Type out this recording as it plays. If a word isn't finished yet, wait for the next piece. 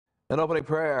An opening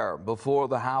prayer before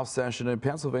the House session in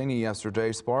Pennsylvania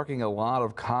yesterday, sparking a lot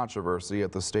of controversy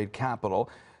at the state capitol.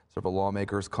 Several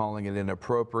lawmakers calling it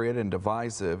inappropriate and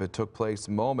divisive. It took place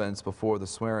moments before the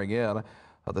swearing in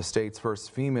of the state's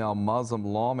first female Muslim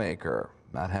lawmaker.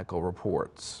 Matt Heckel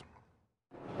reports.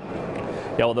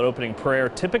 Yeah, well, the opening prayer,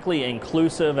 typically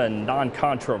inclusive and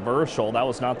non-controversial. That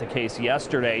was not the case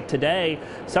yesterday. Today,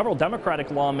 several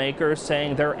Democratic lawmakers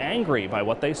saying they're angry by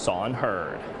what they saw and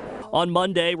heard. On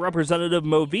Monday, Representative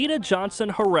Movita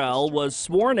Johnson-Harrell was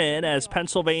sworn in as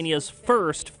Pennsylvania's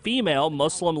first female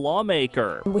Muslim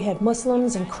lawmaker. We had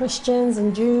Muslims and Christians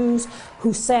and Jews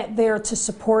who sat there to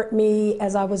support me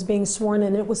as I was being sworn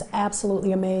in. It was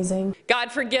absolutely amazing. God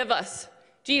forgive us.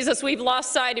 Jesus, we've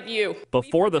lost sight of you.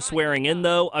 Before the swearing in,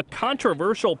 though, a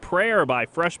controversial prayer by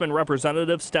freshman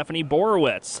Representative Stephanie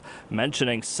Borowicz,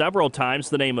 mentioning several times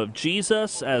the name of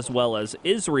Jesus as well as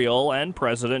Israel and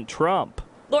President Trump.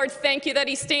 Lord, thank you that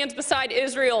he stands beside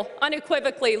Israel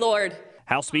unequivocally, Lord.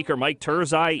 House Speaker Mike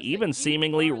Turzai even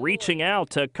seemingly reaching out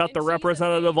to cut the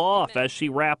representative off as she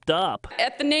wrapped up.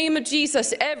 At the name of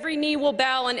Jesus, every knee will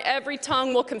bow and every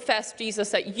tongue will confess,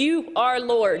 Jesus, that you are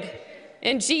Lord.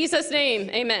 In Jesus'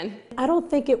 name, amen. I don't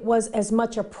think it was as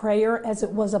much a prayer as it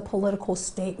was a political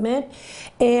statement.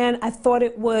 And I thought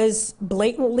it was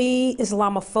blatantly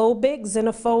Islamophobic,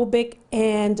 xenophobic,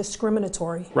 and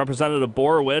discriminatory. Representative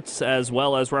Borowicz, as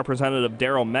well as Representative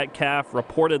Daryl Metcalf,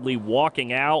 reportedly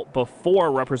walking out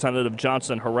before Representative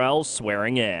Johnson-Harrell's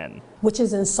swearing in. Which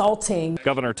is insulting.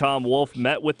 Governor Tom Wolf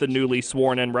met with the newly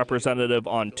sworn-in representative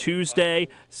on Tuesday,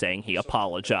 saying he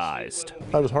apologized.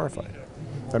 I was horrified.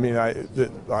 I mean,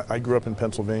 I grew up in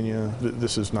Pennsylvania.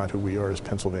 This is not who we are as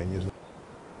Pennsylvanians.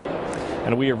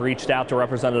 And we have reached out to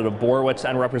Representative Borowicz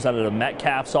and Representative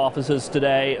Metcalf's offices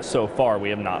today. So far, we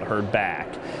have not heard back.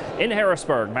 In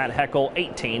Harrisburg, Matt Heckel,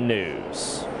 18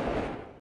 News.